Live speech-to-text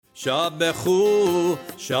Shabechu,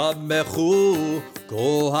 shabechu,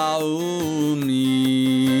 kol ha'umim.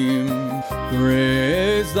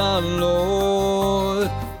 Praise the Lord,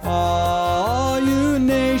 all you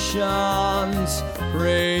nations,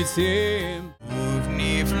 praise Him.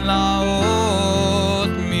 Uvniflaot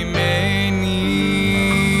mimeni.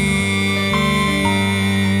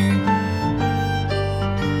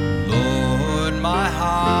 Lord, my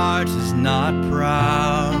heart is not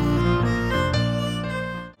proud.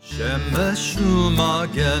 Shemeshu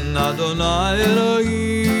magen Adonai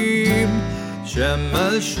Elohim.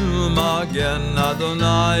 Shemeshu magen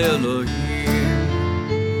Adonai Elohim.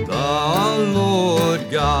 The Lord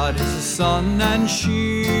God is a sun and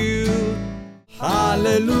shield.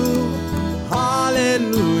 Hallelujah,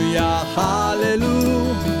 hallelujah, hallelujah,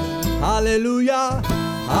 hallelujah,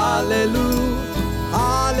 hallelujah,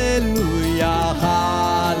 hallelujah,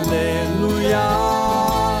 hallelujah,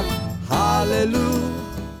 hallelujah.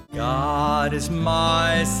 God is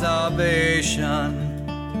my salvation.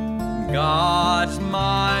 God is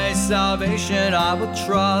my salvation, I will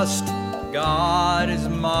trust. God is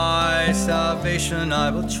my salvation,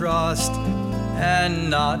 I will trust and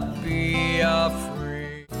not be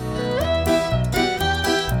afraid.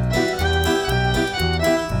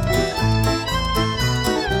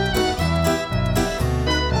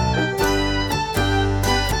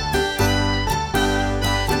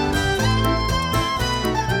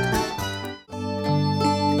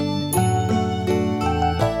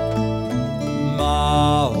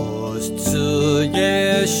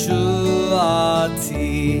 Yeshuati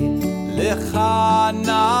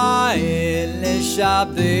lechana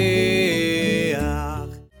leshabeach.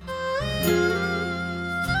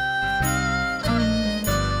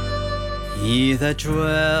 He that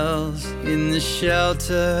dwells in the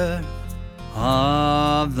shelter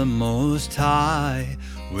of the Most High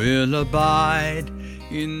will abide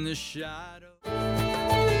in the shadow.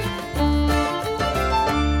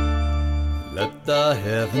 Let the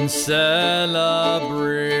heavens celebrate.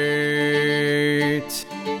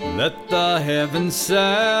 Let the heavens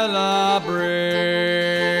celebrate.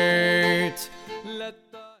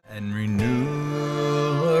 And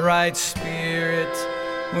renew a right spirit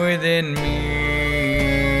within me.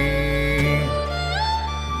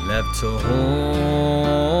 Levtoho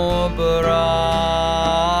barani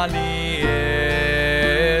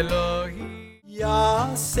Elohim.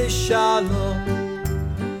 Yaseh shalom.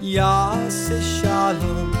 Yaseh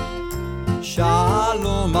shalom,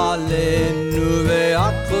 shalom aleinu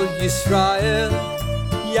ve'akol Yisrael.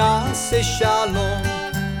 Yaseh shalom,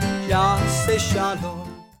 Yaseh shalom.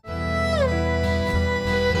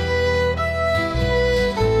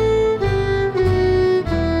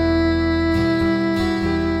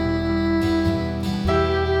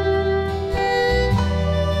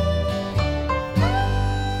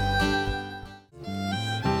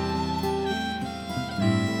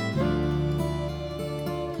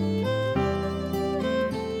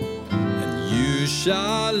 You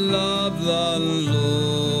shall love the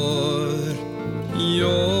Lord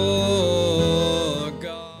your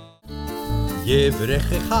God.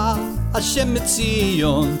 Yevrechecha Hashem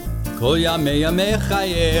Mitzion kol yamei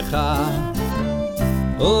yamechayecha.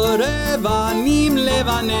 Orevanim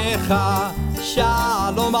levanecha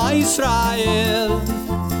Shalom Yisrael.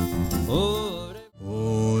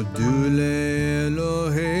 Odu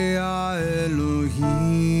leElohei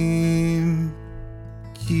Elohim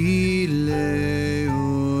ki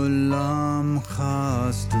le'olam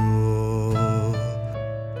chasdo.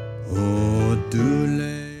 Odu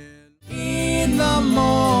in the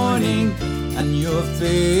morning and your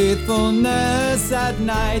faithfulness at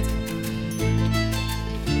night.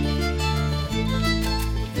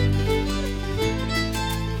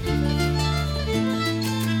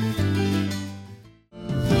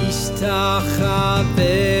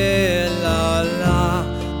 Yishtachabe la la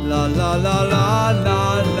la la la la la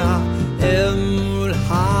la emul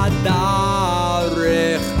hadarecha.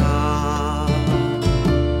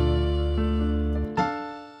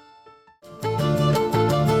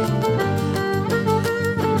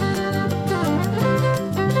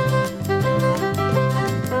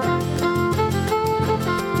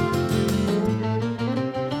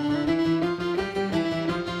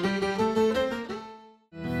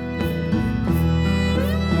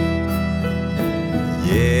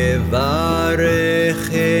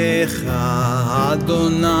 Yevarechecha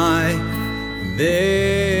Adonai